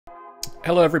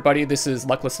Hello everybody, this is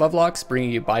Luckless Lovelocks bringing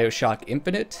you Bioshock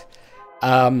Infinite.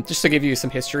 Just to give you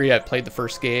some history, I've played the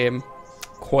first game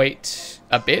quite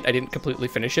a bit. I didn't completely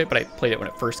finish it, but I played it when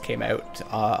it first came out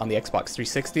on the Xbox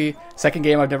 360. Second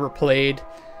game I've never played.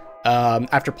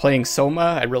 After playing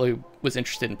Soma, I really was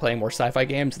interested in playing more sci-fi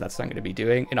games, and that's what I'm going to be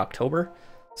doing in October.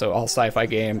 So all sci-fi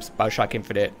games, Bioshock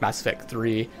Infinite, Mass Effect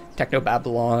 3, Techno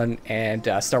Babylon, and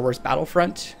Star Wars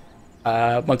Battlefront,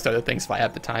 amongst other things if I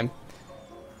have the time.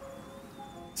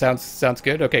 Sounds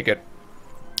good? Okay, good.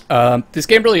 This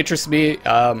game really interests me,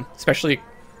 especially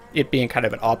it being kind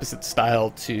of an opposite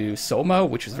style to Soma,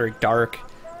 which is very dark,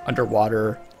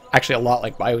 underwater, actually a lot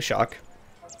like Bioshock.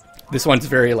 This one's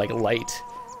very like light,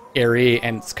 airy,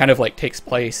 and it's kind of like takes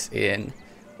place in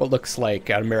what looks like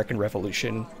an American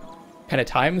Revolution kind of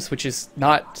times, which is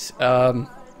not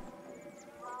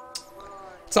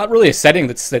it's not really a setting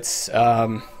that's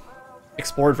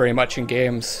explored very much in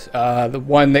games.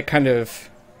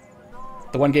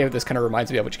 The one game that this kind of reminds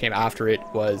me of, which came after it,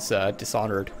 was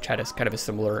Dishonored, which had kind of a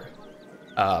similar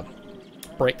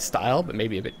bright style, but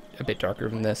maybe a bit darker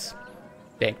than this.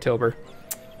 Danktober.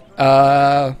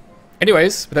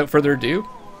 Anyways, without further ado,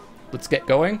 let's get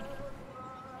going.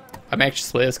 I'm anxious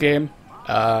to play this game.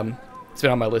 It's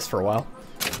been on my list for a while.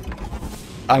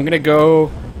 I'm gonna go.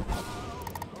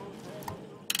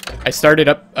 I started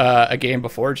up a game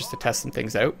before just to test some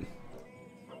things out,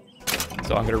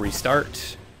 so I'm gonna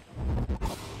restart.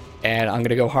 And I'm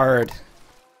gonna go hard.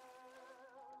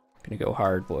 Gonna go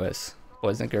hard, boys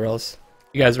and girls.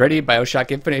 You guys ready? Bioshock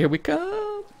Infinite, here we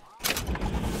come.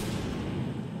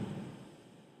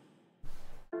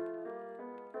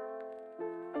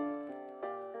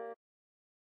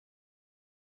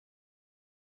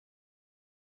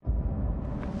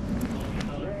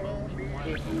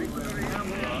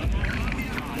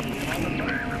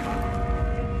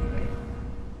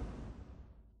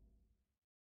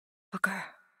 Booker,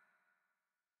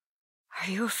 are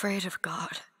you afraid of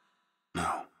God?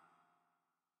 No.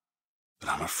 But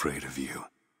I'm afraid of you.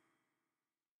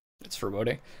 It's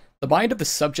foreboding. The mind of the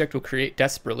subject will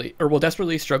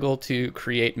desperately struggle to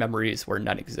create memories where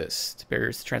none exist.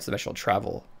 Barriers to transdimensional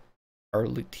travel.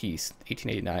 Arlutis,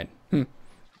 1889.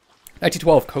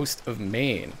 1912, coast of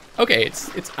Maine. Okay,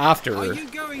 it's after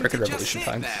American Revolution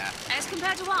times. As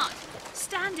compared to what?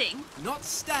 Standing? Not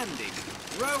standing,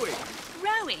 rowing.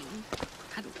 Rowing?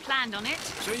 Hadn't planned on it.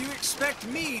 So you expect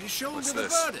me to shoulder the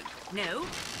burden? No,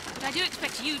 but I do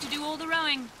expect you to do all the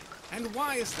rowing. And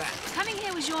why is that? Coming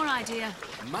here was your idea.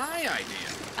 My idea?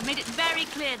 I've made it very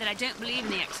clear that I don't believe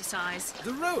in the exercise.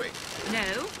 The rowing?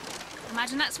 No.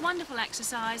 Imagine that's wonderful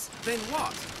exercise. Then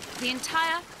what? The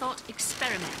entire thought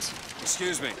experiment.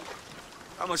 Excuse me.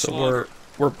 How much So longer?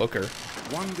 we're Booker.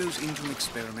 One goes into an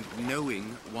experiment knowing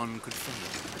one could fail.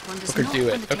 But one does Booker, not do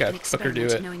it. undertake Okay, an Booker, do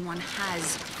experiment it. knowing one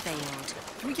has failed.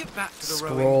 Can we get back to the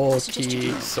rowing? Scroll, Suggest you key,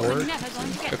 do. sword. We're never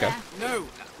going to get Okay. there. No.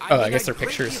 Oh, I mean, guess they're I'd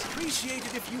greatly pictures. appreciate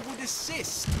it if you would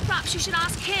assist. Perhaps you should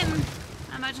ask him.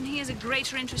 I imagine he has a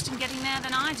greater interest in getting there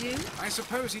than I do. I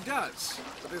suppose he does,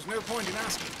 but there's no point in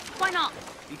asking. Why not?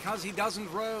 Because he doesn't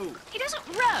row. He doesn't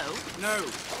row. No,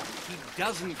 he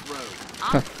doesn't row.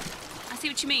 Ah, I see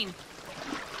what you mean.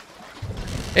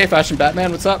 Hey, Fashion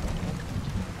Batman, what's up?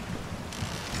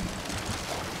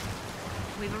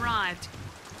 We've arrived.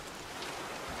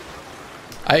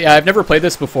 I've never played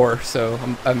this before, so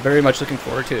I'm very much looking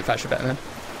forward to it, Fashion Batman.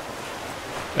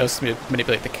 I also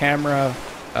manipulate the camera.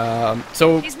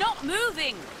 So He's not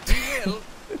moving. He will,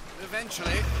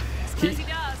 eventually. I suppose he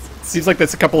does. seems like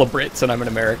there's a couple of Brits and I'm an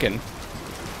American.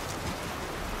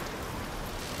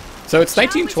 So it's Shall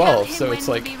we tell 1912, him so when it's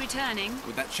we'll like be returning?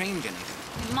 Would that change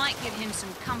anything? It might give him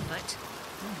some comfort.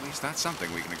 Well, at least that's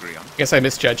something we can agree on. I guess I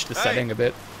misjudged the Hey. setting a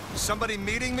bit. Somebody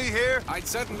meeting me here? I'd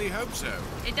certainly hope so.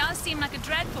 It does seem like a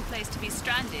dreadful place to be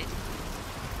stranded.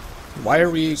 Why are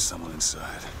we There's someone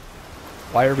inside.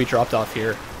 dropped off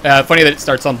here? Funny that it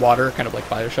starts on water, kind of like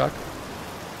Bioshock.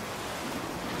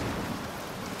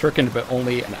 Turkin, but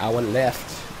only an hour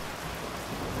left.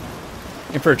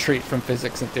 In for a treat from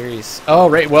physics and theories. Oh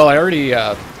right, well I already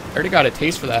got a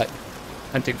taste for that.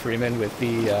 Hunting Freeman with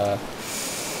the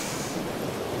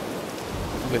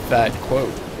with that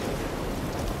quote.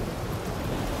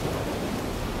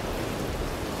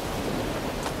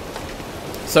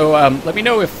 So let me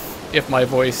know if my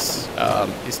voice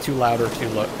is too loud or too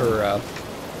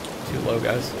low,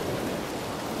 guys.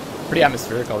 Pretty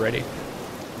atmospheric already.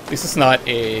 At least it's not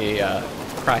a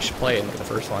crash play like the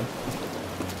first one.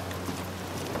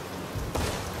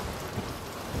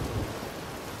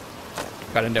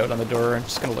 Got a note on the door. I'm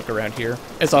just gonna look around here.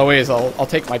 As always, I'll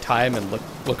take my time and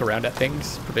look around at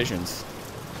things. Provisions.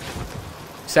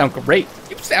 sound great.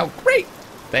 You sound great.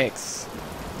 Thanks.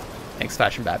 Thanks,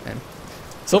 Fashion Batman.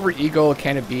 Silver Eagle, a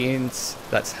can of beans.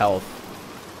 That's health.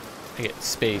 I get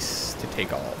space to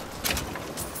take all.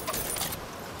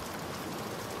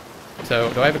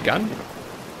 So, do I have a gun?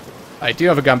 I do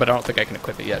have a gun, but I don't think I can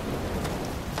equip it yet.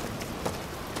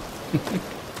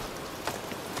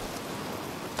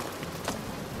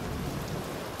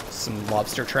 Some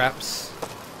lobster traps.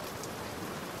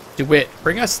 DeWitt,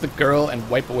 bring us the girl and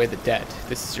wipe away the dead.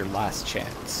 This is your last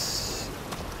chance.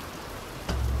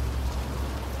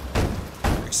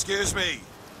 Excuse me,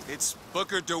 it's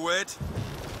Booker DeWitt.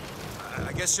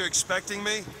 I guess you're expecting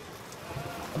me?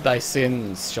 Of thy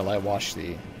sins shall I wash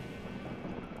thee.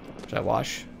 Should I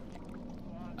wash?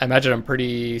 I imagine I'm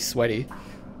pretty sweaty.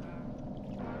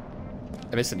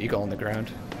 I missed an eagle on the ground.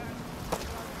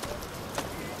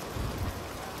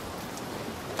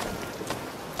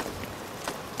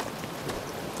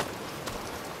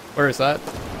 Where is that?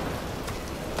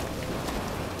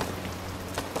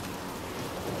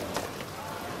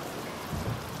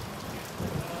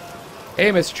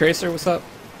 Hey, Mr. Tracer, what's up?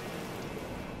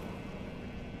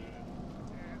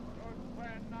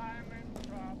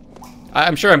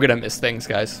 I'm sure I'm gonna miss things,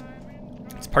 guys.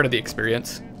 It's part of the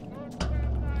experience.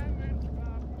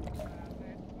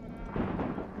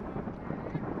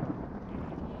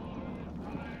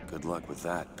 Good luck with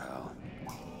that, pal.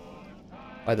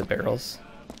 By the barrels.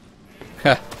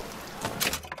 Ha.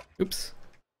 Oops.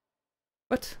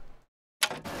 What?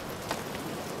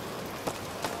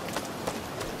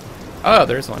 Oh,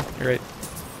 there's one. You're right.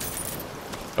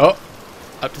 Oh,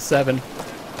 up to 7.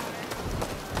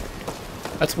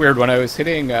 That's weird. When I was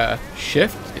hitting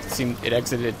shift, it seemed it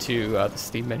exited to the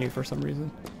Steam menu for some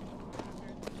reason.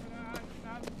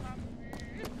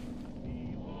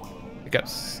 I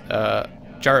got a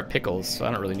jar of pickles, so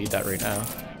I don't really need that right now.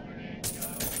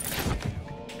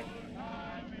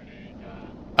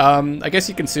 I guess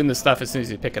you consume the stuff as soon as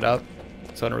you pick it up,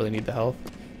 so I don't really need the health.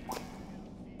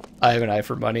 I have an eye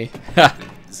for money.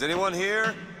 Is anyone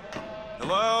here?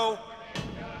 Hello?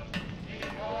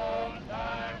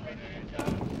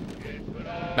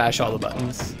 Mash all the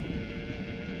buttons.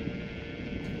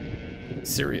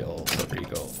 Cereal, Silver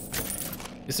Eagle.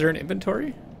 Is there an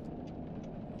inventory?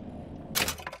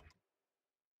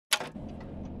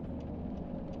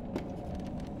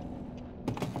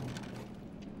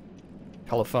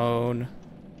 Telephone.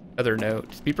 Other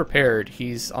note. Be prepared.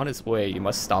 He's on his way. You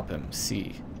must stop him.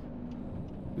 C.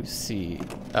 Who's C?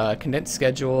 Condensed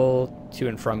schedule to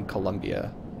and from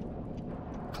Columbia.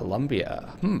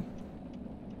 Columbia.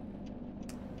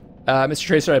 Mr.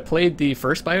 Tracer, I played the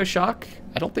first Bioshock.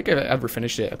 I don't think I ever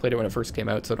finished it. I played it when it first came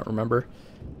out, so I don't remember.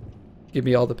 Give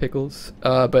me all the pickles.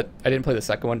 But I didn't play the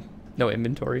second one. No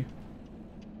inventory.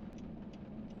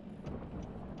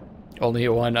 Only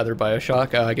one other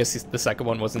Bioshock. I guess the second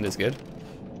one wasn't as good.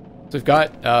 So we've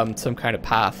got some kind of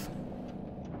path.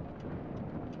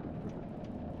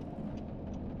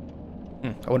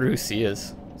 I wonder who C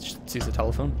is. C's the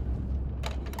telephone.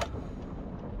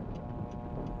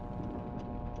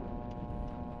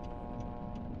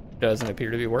 Doesn't appear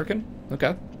to be working.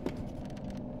 Okay.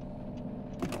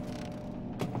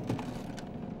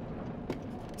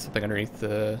 Something underneath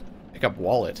the pickup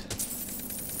wallet.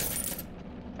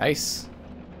 Nice.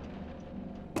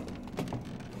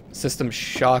 System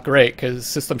Shock, right, because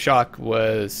System Shock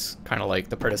was kind of like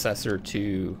the predecessor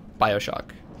to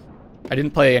Bioshock. I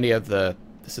didn't play any of the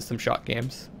System Shock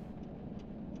games.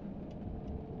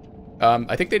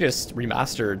 I think they just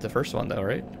remastered the first one though,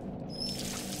 right?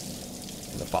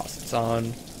 The faucet's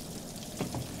on.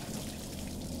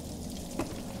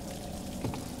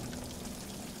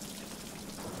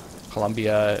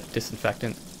 Columbia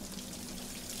disinfectant.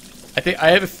 I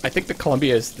think the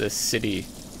Columbia is the city.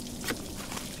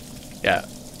 Yeah.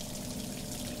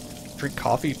 Drink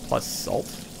coffee plus salt.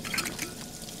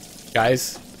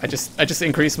 Guys, I just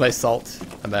increased my salt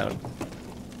amount.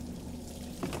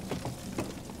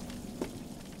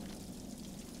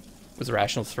 It was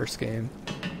Rational's first game.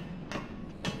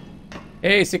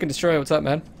 Hey, Seek and Destroy, what's up,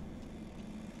 man?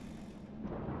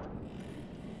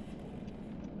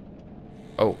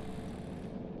 Oh.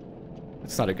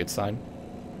 That's not a good sign.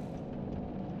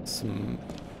 Some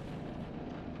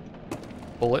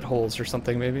bullet holes or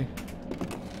something, maybe?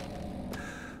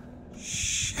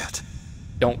 Shit.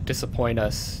 Don't disappoint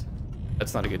us.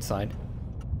 That's not a good sign.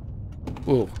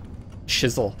 Ooh.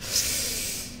 Chisel.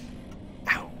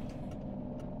 Ow.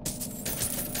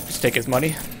 Just take his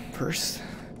money first.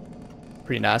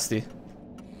 Pretty nasty.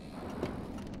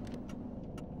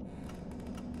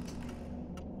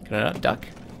 Can I not duck?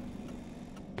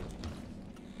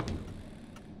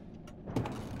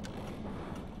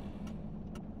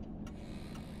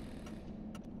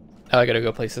 Oh, I gotta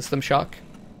go play System Shock.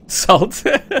 Salt.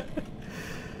 I'd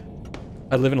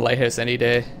live in a lighthouse any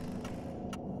day.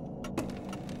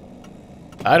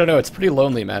 I don't know, it's pretty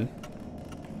lonely, man.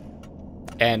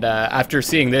 And after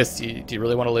seeing this, do you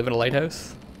really want to live in a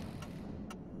lighthouse?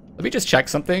 Let me just check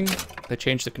something. They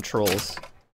changed the controls.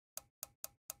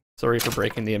 Sorry for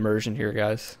breaking the immersion here,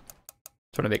 guys.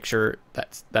 Just want to make sure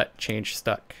that change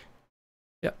stuck.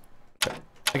 Yep. Okay.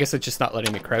 I guess it's just not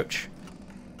letting me crouch.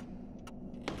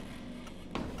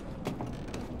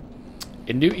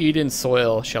 In New Eden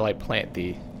soil shall I plant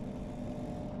thee.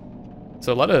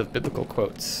 So a lot of biblical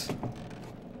quotes.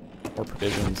 Or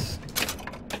provisions.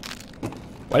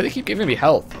 Why do they keep giving me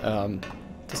health?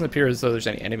 Doesn't appear as though there's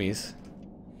any enemies.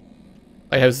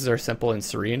 Lighthouses are simple and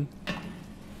serene.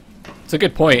 It's a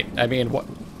good point. I mean, what?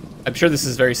 I'm sure this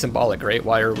is very symbolic, right?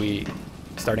 Why are we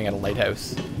starting at a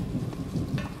lighthouse?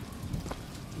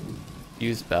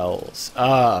 Use bells.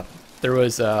 There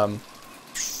was a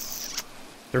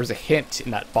hint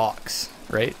in that box,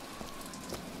 right?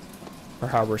 For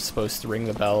how we're supposed to ring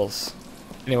the bells.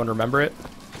 Anyone remember it?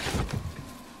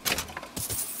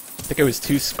 I think it was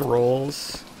 2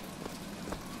 scrolls.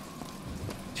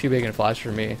 Too big and flash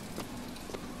for me.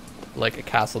 Like a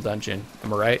castle dungeon.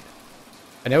 Am I right?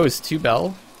 I know it was 2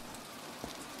 bell.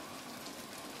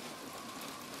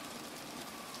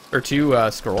 Or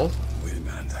 2 scroll. Wait a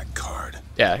minute, that card.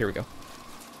 Yeah, here we go.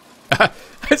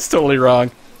 It's totally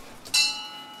wrong.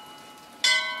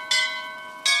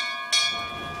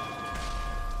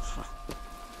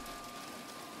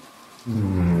 Oh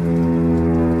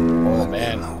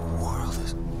man.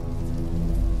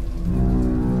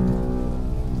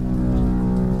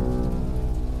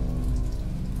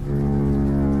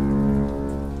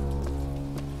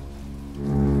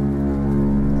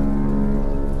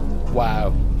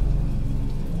 Wow.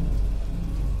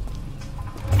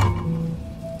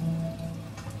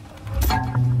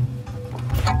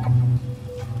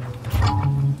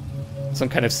 Some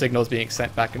kind of signal is being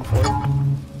sent back and forth.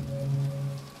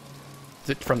 Is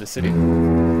it from the city?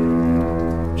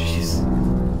 Jeez.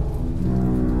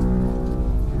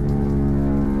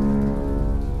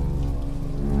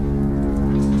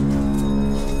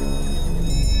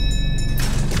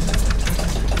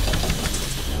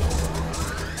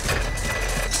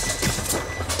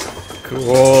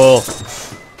 Cool.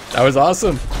 That was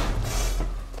awesome.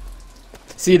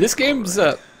 See, this game's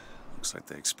Looks like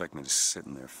they expect me to sit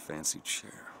in their fancy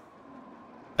chair.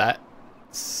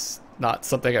 That's not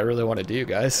something I really want to do,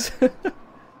 guys.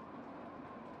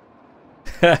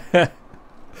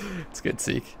 It's good,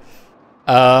 Seek.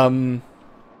 Yeah,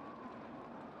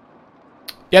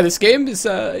 this game is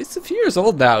it's a few years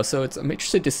old now, so I'm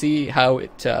interested to see how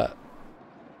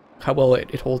well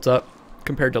it holds up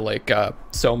compared to like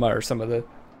Soma or some of the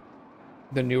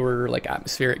newer like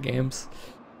atmospheric games.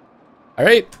 All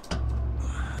right,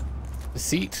 the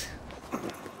seat.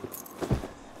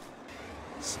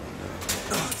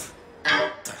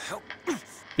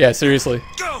 Yeah, seriously.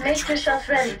 Make yourself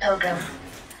ready, Pilgrim.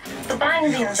 The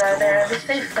bindings are there as a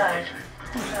safeguard.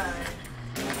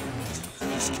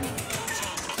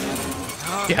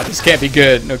 Yeah, this can't be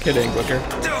good. No kidding, Booker.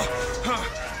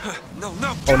 No.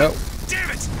 Oh no.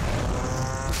 Damn it!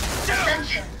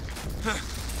 Ascension.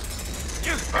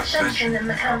 Ascension in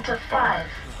the count of 5.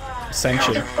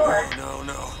 Ascension. Count of 4. No.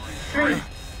 3,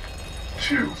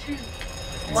 2,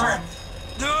 1.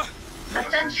 No.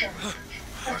 Ascension.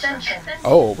 Ascension.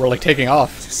 Oh, we're like taking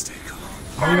off. Just stay calm.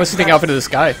 Oh, we must be taking off into the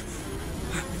sky.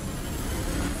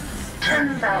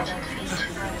 10,000 feet.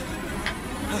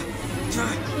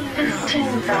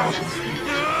 15,000 feet.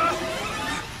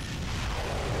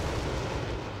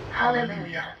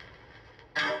 Hallelujah.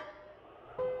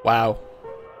 Wow.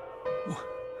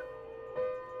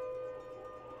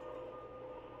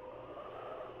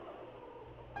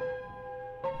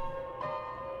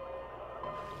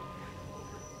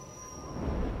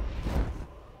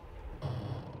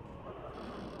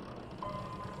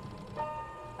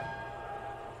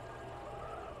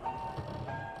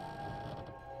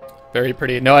 Very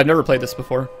pretty. No, I've never played this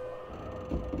before.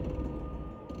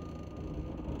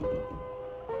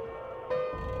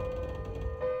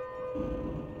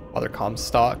 Other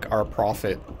Comstock, our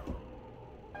prophet.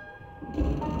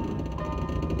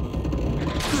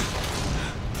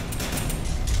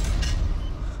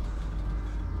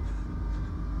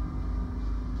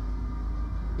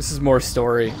 This is more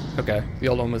story. Okay, the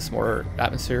old one was more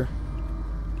atmosphere.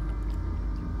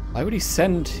 Why would he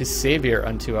send his savior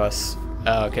unto us?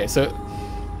 Okay, so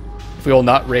if we will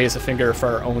not raise a finger for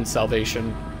our own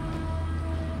salvation,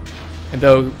 and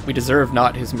though we deserve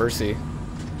not his mercy,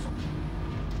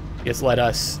 he has led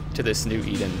us to this new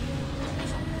Eden.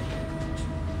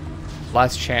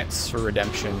 Last chance for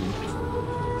redemption.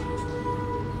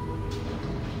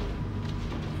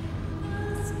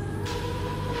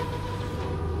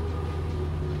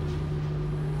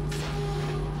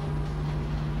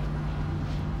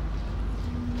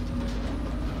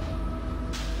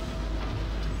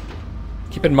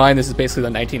 Keep in mind, this is basically the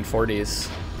 1940s.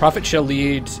 Prophet shall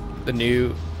lead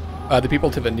the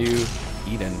people to the new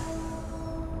Eden.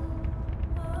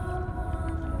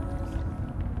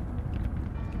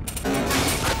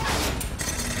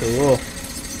 Cool.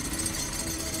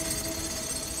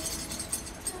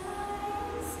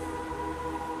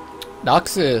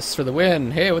 Noxus for the win.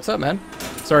 Hey, what's up, man?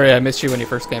 Sorry I missed you when you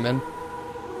first came in.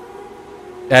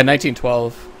 Yeah,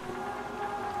 1912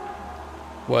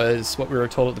 was what we were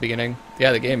told at the beginning.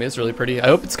 Yeah, the game is really pretty. I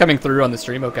hope it's coming through on the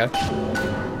stream okay.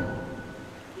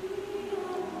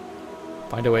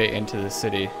 Find a way into the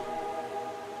city.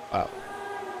 Wow.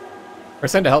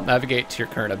 Press N to help navigate to your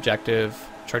current objective.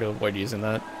 Try to avoid using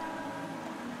that.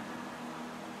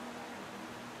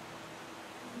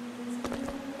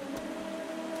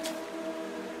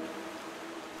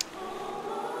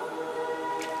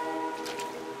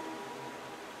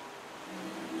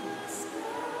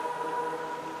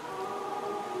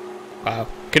 Wow,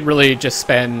 could really just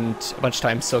spend a bunch of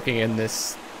time soaking in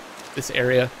this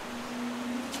area.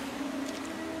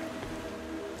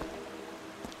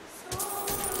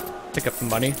 Pick up the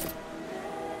money.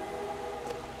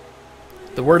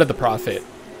 The word of the prophet.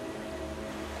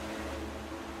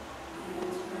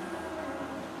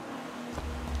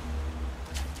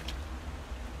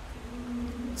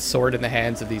 Sword in the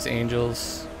hands of these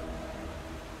angels.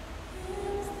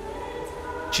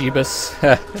 Jeebus.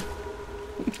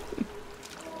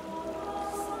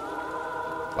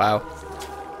 Wow.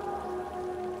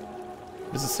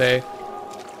 What does it say?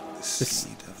 The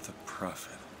seed of the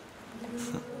prophet.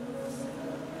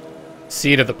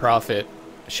 Seed of the prophet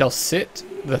shall sit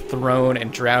the throne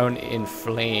and drown in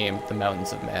flame the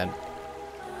mountains of man.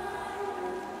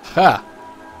 Ha!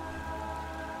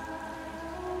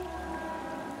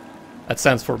 That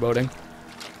sounds foreboding.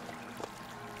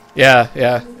 Yeah,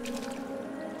 yeah.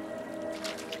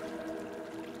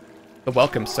 The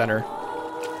Welcome Center.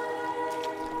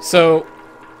 So,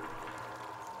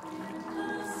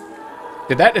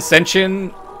 did that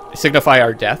Ascension signify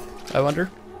our death, I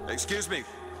wonder? Excuse me,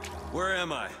 where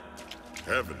am I?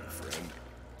 Heaven, friend.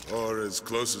 Or as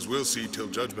close as we'll see till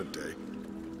Judgment Day.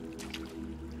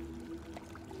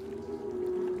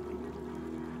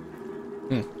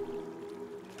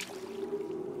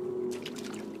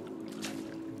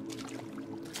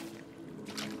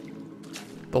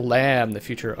 The Lamb, the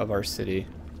future of our city.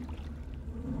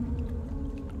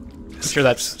 I'm sure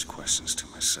that's... such questions to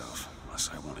myself, unless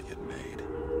I want to get made.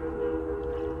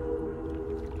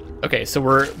 Okay, so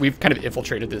we've kind of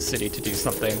infiltrated this city to do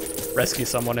something. Rescue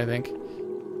someone, I think.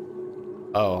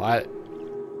 Oh,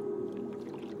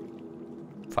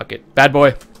 fuck it. Bad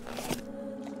boy.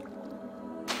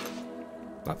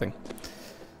 Nothing.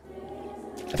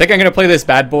 I think I'm gonna play this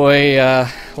bad boy,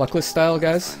 luckless style,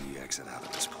 guys. How do you exit out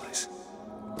of this place?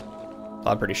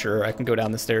 I'm pretty sure I can go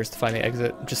down the stairs to find the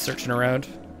exit. I'm just searching around.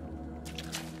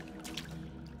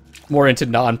 More into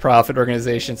non-profit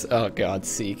organizations. Oh god,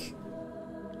 Seek.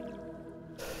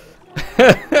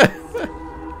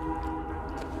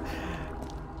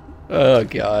 Oh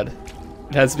god.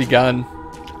 It has begun.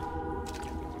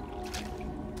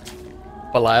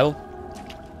 Belial?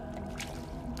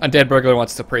 Undead Burglar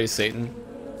wants to praise Satan.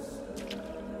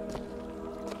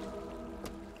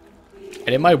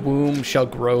 And in my womb shall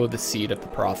grow the seed of the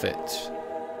prophet.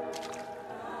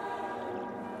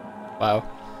 Wow.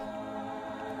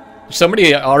 So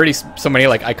many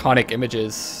like iconic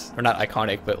images, or not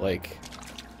iconic, but like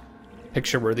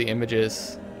picture-worthy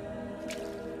images.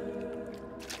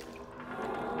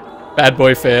 Bad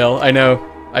boy fail. I know.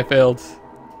 I failed.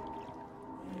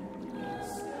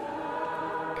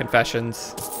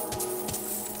 Confessions.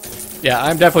 Yeah,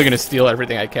 I'm definitely gonna steal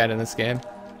everything I can in this game.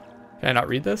 Can I not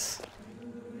read this?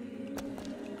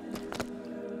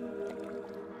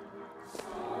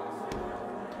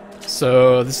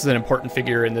 So this is an important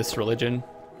figure in this religion.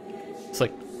 It's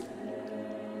like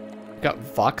got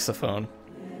Voxophone.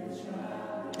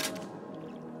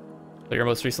 Your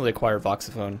most recently acquired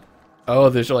Voxophone. Oh,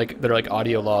 they're like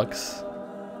audio logs.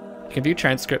 You can view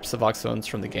transcripts of Voxophones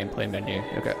from the gameplay menu.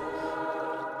 Okay.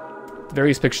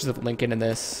 Various pictures of Lincoln in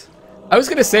this. I was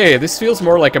gonna say this feels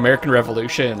more like American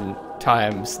Revolution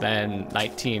times than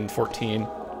 1914.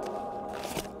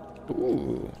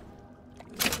 Ooh.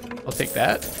 I'll take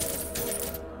that.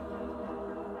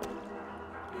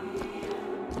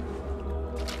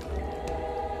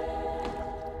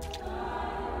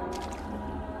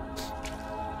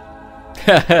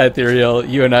 Ethereal,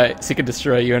 you and I, Seek and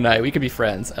Destroy, you and I, we could be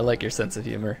friends. I like your sense of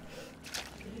humor.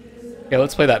 Okay,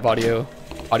 let's play that audio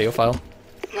file.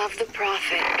 Love the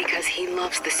prophet because he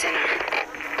loves the sinner.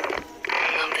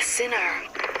 Love the sinner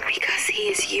because he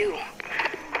is you.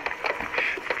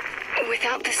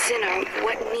 Without the sinner,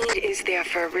 what need is there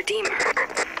for a redeemer?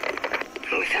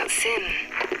 Without sin,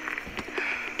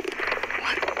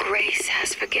 what grace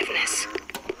has forgiveness?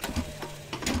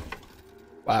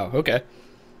 Wow, okay.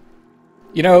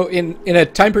 You know, in a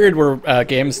time period where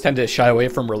games tend to shy away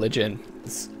from religion,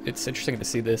 it's interesting to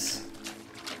see this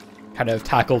kind of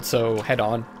tackled so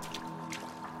head-on.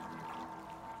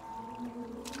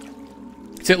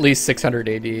 It's at least 600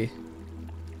 AD.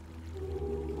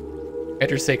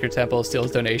 Enters Sacred Temple,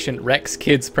 steals donation, wrecks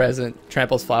kids present,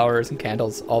 tramples flowers and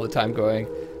candles all the time going.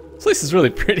 This place is really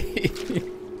pretty.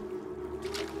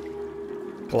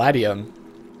 Gladium.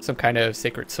 Some kind of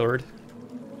sacred sword.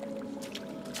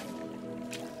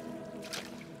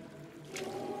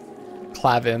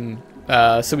 Clavim.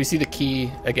 So we see the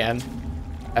key again.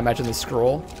 I imagine the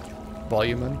scroll.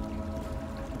 Volumen.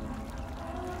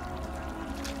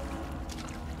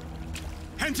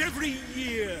 And every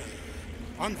year,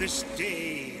 on this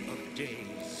day of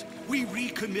days, we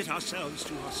recommit ourselves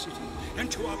to our city and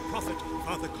to our prophet,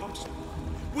 Father Compson.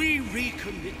 We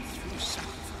recommit through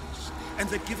sacrifice and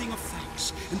the giving of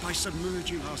thanks, and by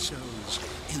submerging ourselves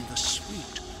in the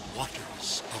sweet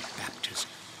waters of baptism.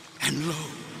 And lo,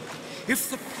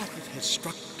 if the prophet had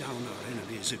struck down our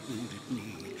enemies at wounded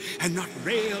knee and not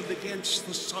railed against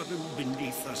the Sodom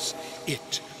beneath us,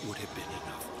 it would have been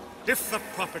enough. If the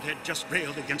prophet had just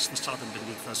railed against the Sodom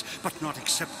beneath us, but not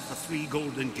accepted the 3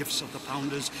 golden gifts of the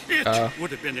pounders, it would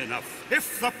have been enough.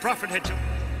 If the prophet had just...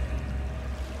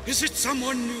 Is it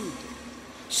someone new?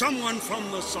 Someone from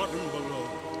the Sodom below?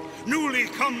 Newly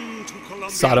come to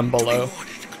Columbia Sodom below. to be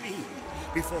watered clean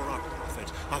before our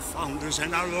prophet, our founders,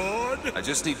 and our Lord? I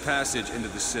just need passage into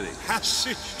the city.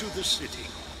 Passage to the city.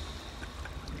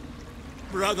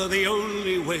 Brother, the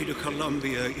only way to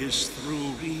Columbia is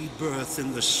through rebirth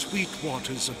in the sweet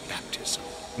waters of baptism.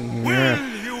 Will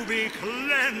you be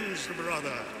cleansed,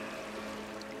 brother?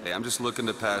 Hey, I'm just looking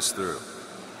to pass through.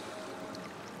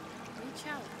 Reach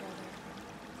out,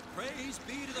 brother. Praise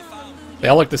be to the founder. They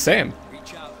all look the same.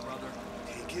 Reach out, brother.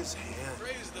 Take his hand.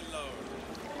 Praise the Lord.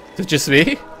 Is it just me?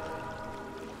 Reach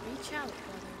out, brother.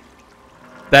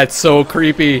 That's so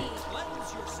creepy.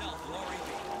 Cleanse yourself, glory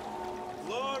be.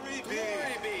 Glory be.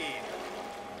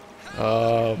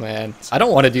 Oh man, I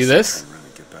don't want to do this. Run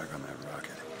and get back on that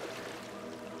rocket.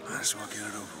 Might as well get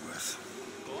it over with.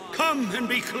 Come and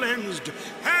be cleansed.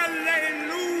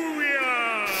 Hallelujah!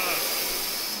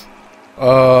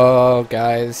 Oh,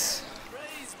 guys.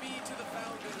 Praise be to the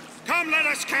founders. Come, let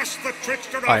us cast the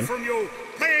trickster Fine. out from you.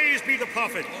 Praise be the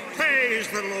prophet. Praise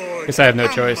the Lord. Guess I have no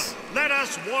Come, choice. Let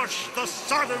us wash the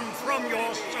Sodom from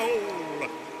your soul.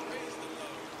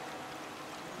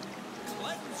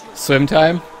 Swim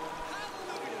time.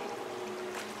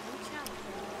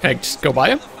 Can I just go by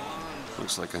him?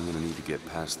 Looks like I'm gonna need to get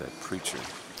past that preacher.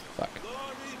 Fuck.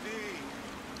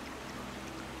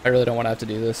 I really don't want to have to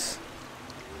do this.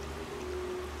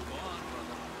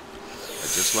 I'd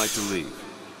just like to leave.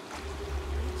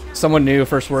 Someone new,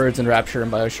 first words in Rapture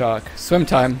and Bioshock. Swim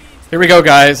time. Here we go,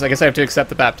 guys. I guess I have to accept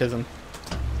the baptism.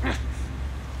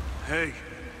 Hey,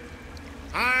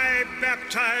 I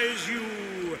baptize you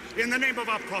in the name of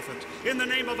our prophet, in the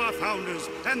name of our founders,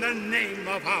 and the name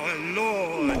of our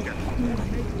Lord.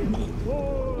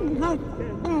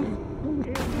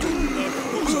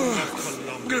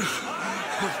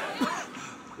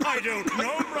 I don't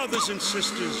know, brothers and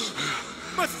sisters,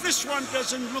 but this one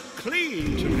doesn't look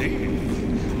clean to me.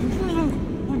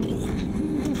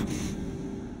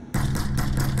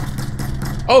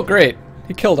 Oh, great.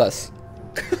 He killed us.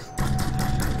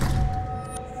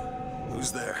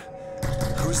 who's there?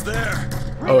 Who's there?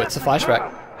 Oh, it's a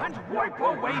flashback. And wipe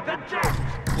away the debt.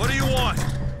 What do you want?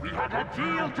 We had a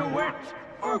deal to it.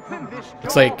 Open this door.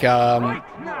 It's like right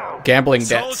now. gambling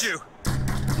Told debts. you.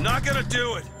 Not gonna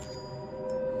do it.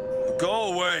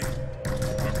 Go away.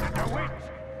 Mr. DeWitt.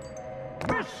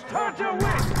 Mr.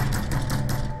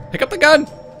 DeWitt. Pick up the gun.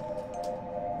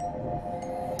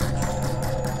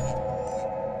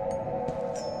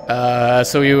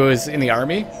 So he was in the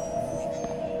army?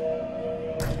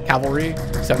 Cavalry?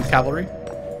 7th Cavalry?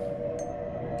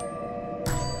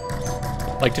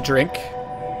 Like to drink?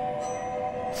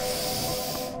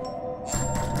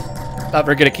 Not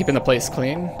very good at keeping the place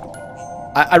clean.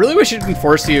 I really wish it didn't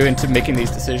force you into making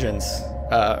these decisions.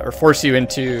 Or force you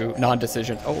into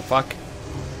non-decision. Oh, fuck.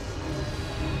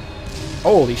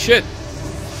 Holy shit.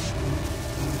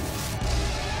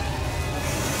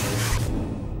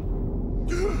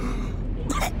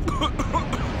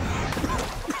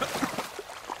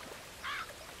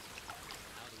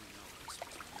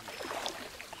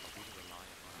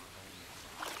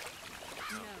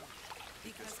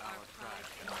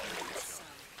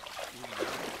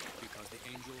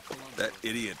 That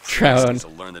idiot Drown. needs to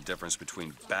learn the difference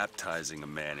between baptizing a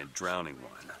man and drowning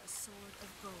one.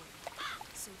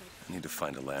 I need to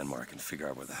find a landmark and figure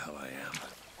out where the hell I am.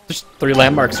 There's 3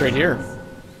 landmarks right here. To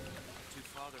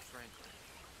Father Franklin,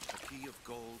 a key of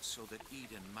gold so that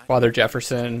Eden might Father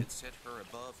Jefferson. set her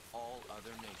above all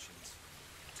other nations.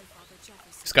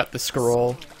 He's got the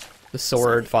scroll, the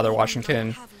sword, Father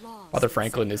Washington. Father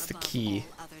Franklin is the key.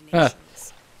 Huh.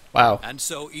 Wow. And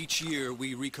so each year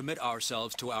we recommit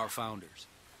ourselves to our founders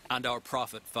and our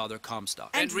prophet, Father Comstock.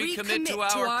 And recommit to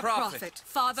our prophet,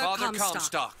 Father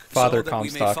Comstock. Father So that we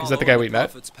may Comstock. Is that the follow guy we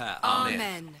met? prophet's path.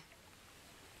 Amen.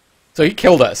 So he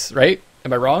killed us, right?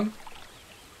 Am I wrong?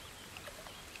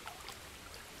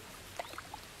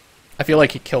 I feel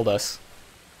like he killed us.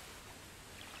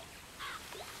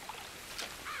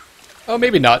 Oh,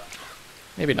 maybe not.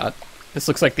 Maybe not. This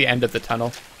looks like the end of the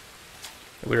tunnel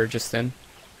that we were just in.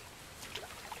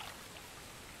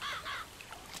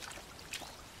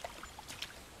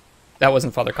 That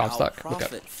wasn't Father Comstock. Our Look up.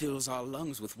 prophet fills our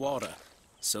lungs with water,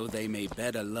 so they may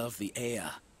better love the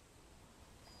air.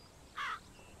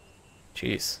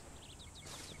 Jeez.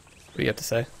 What do you have to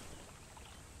say?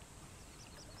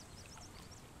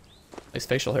 Nice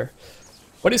facial hair.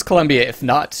 What is Columbia if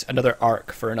not another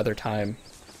ark for another time?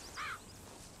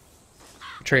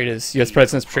 Portrayed as U.S.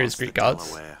 presidents portrayed as Greek gods.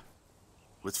 Delaware,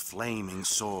 with flaming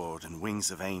sword and wings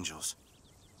of angels.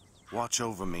 Watch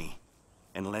over me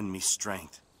and lend me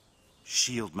strength.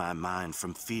 Shield my mind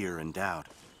from fear and doubt,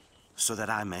 so that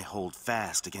I may hold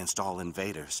fast against all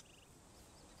invaders.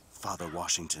 Father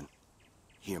Washington,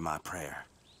 hear my prayer.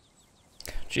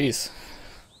 Jeez.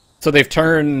 So they've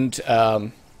turned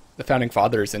the founding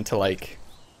fathers into, like,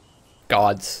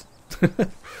 gods.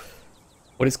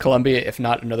 What is Columbia if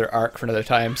not another ark for another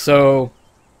time? So,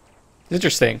 it's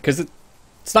interesting, because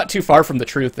it's not too far from the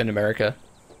truth in America.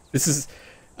 This is...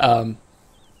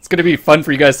 it's going to be fun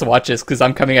for you guys to watch this, because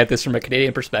I'm coming at this from a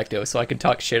Canadian perspective, so I can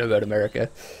talk shit about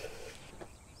America.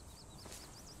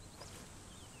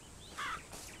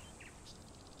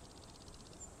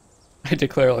 I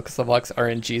declare Lux are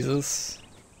in Jesus.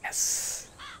 Yes.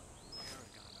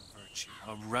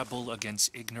 A rebel against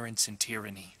ignorance and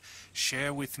tyranny.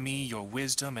 Share with me your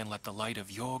wisdom and let the light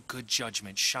of your good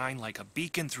judgment shine like a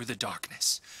beacon through the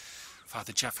darkness.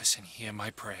 Father Jefferson, hear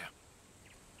my prayer.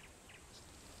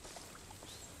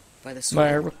 By the sword,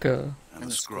 America. And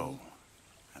the scroll,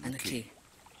 and the key.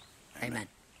 Amen.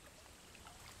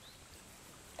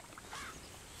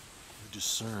 You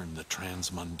discern the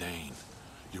transmundane.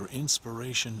 Your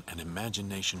inspiration and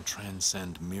imagination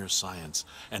transcend mere science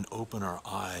and open our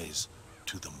eyes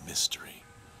to the mystery.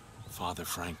 Father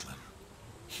Franklin,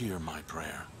 hear my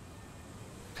prayer.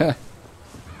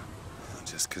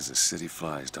 Just because the city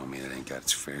flies don't mean it ain't got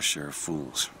its fair share of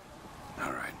fools.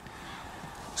 All right.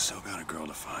 Still got a girl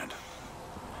to find.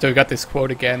 So we got this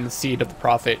quote again: the seed of the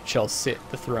prophet shall sit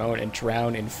the throne and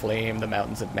drown in flame the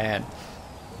mountains of man.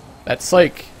 That's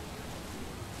like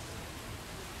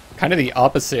kind of the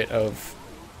opposite of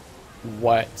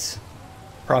what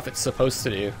prophet's supposed to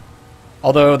do.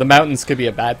 Although the mountains could be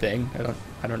a bad thing.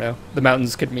 I don't know. The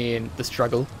mountains could mean the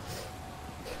struggle.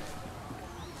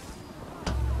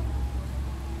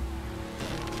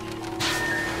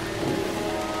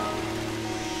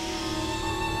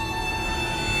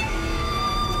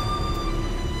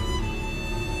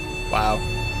 Wow.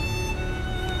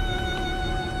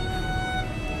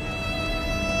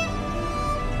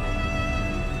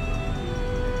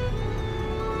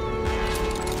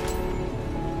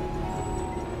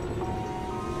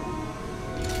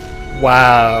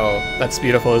 Wow, that's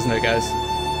beautiful, isn't it, guys?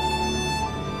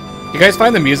 You guys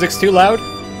find the music's too loud?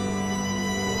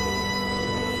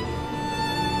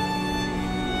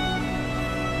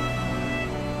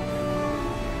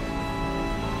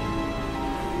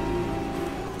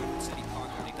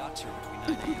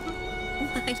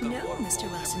 I know,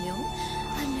 Mr. Rossignol.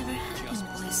 I've never had an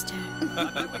oyster.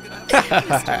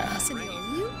 Mr. Rossignol,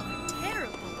 you are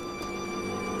terrible.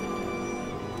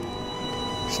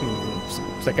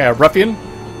 Is that guy a ruffian?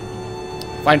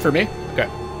 Fine for me? Okay.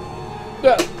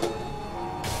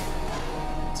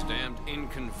 It's damned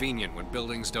inconvenient when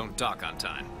buildings don't dock on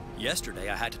time.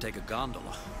 Yesterday I had to take a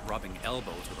gondola, rubbing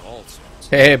elbows with all sorts.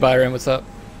 Hey, Byron, what's up?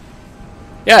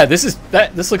 Yeah, this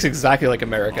looks exactly like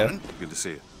America. Morning. Good to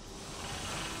see you.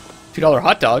 $2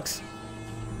 hot dogs.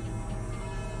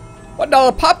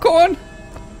 $1 popcorn.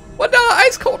 $1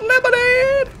 ice cold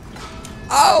lemonade.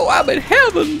 Oh, I'm in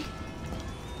heaven.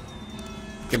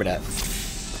 Give me that.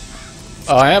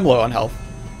 Oh, I am low on health.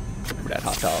 Give me that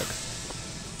hot dog.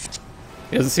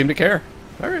 He doesn't seem to care.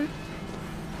 Alright.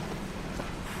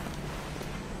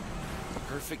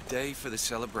 perfect day for the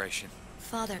celebration.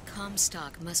 Father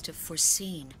Comstock must have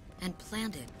foreseen and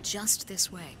planned it just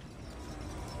this way.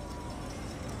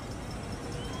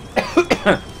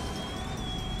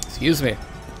 Excuse me.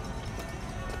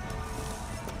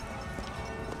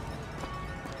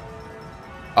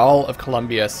 All of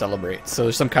Columbia celebrates. So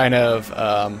there's some kind of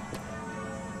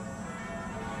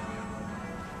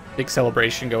big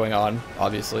celebration going on,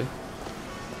 obviously.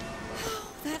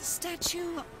 That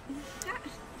statue,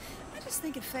 I just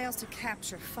think it fails to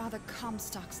capture Father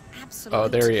Comstock's absolute... Oh,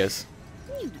 there he is.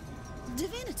 You know,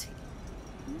 divinity.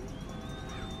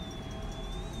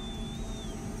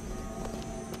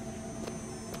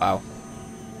 Wow.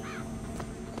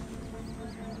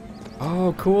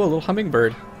 Oh, cool, a little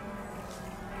hummingbird.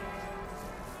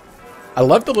 I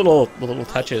love the little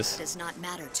touches. Does not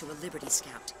matter to a Liberty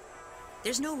Scout.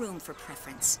 There's no room for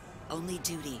preference, only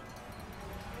duty.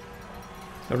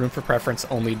 No room for preference,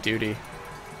 only duty.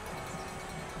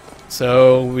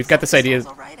 So we've got this idea.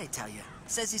 All right, I tell you.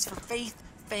 Says he's for faith,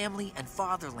 family, and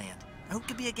fatherland. Who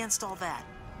could be against all that?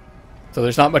 So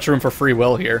there's not much room for free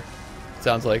will here.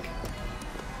 Sounds like.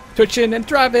 Twitching and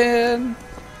driving.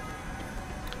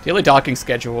 Daily docking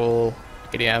schedule: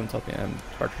 8 a.m., 12 p.m.,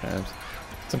 departure times.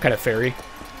 Some kind of ferry.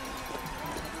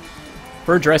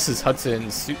 Fur dresses, Hudson,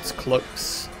 suits,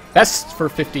 cloaks. Best for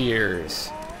 50 years.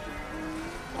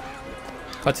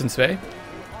 Hudson's Bay.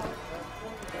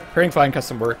 Preparing fine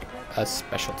custom work, a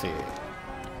specialty.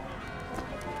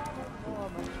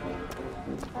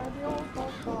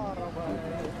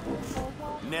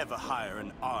 Never hire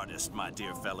an artist, my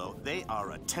dear fellow. They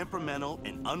are a temperamental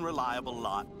and unreliable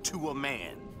lot to a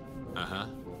man. Uh-huh.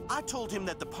 I told him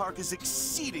that the park is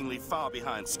exceedingly far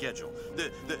behind schedule.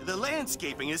 The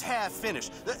landscaping is half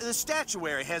finished. The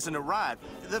statuary hasn't arrived.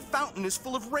 The fountain is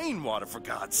full of rainwater, for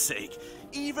God's sake.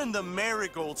 Even the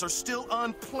marigolds are still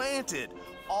unplanted.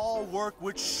 All work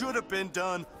which should have been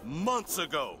done months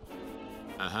ago.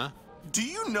 Uh-huh. Do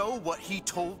you know what he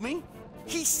told me?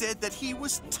 He said that he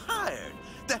was tired,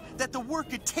 that the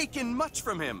work had taken much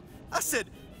from him. I said,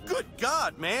 good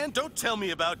God, man, don't tell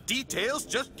me about details,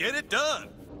 just get it done.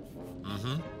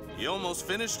 Mm-hmm. You almost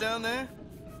finished down there?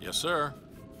 Yes, sir.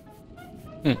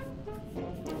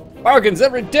 Bargains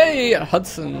every day at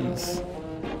Hudson's.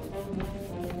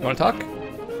 You want to talk?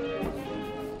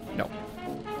 No.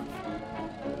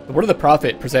 The Word of the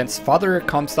Prophet presents Father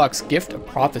Comstock's Gift of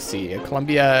Prophecy, a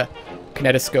Columbia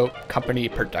Kinetoscope Company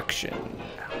production.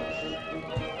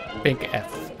 Think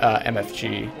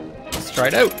MFG. Let's try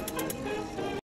it out.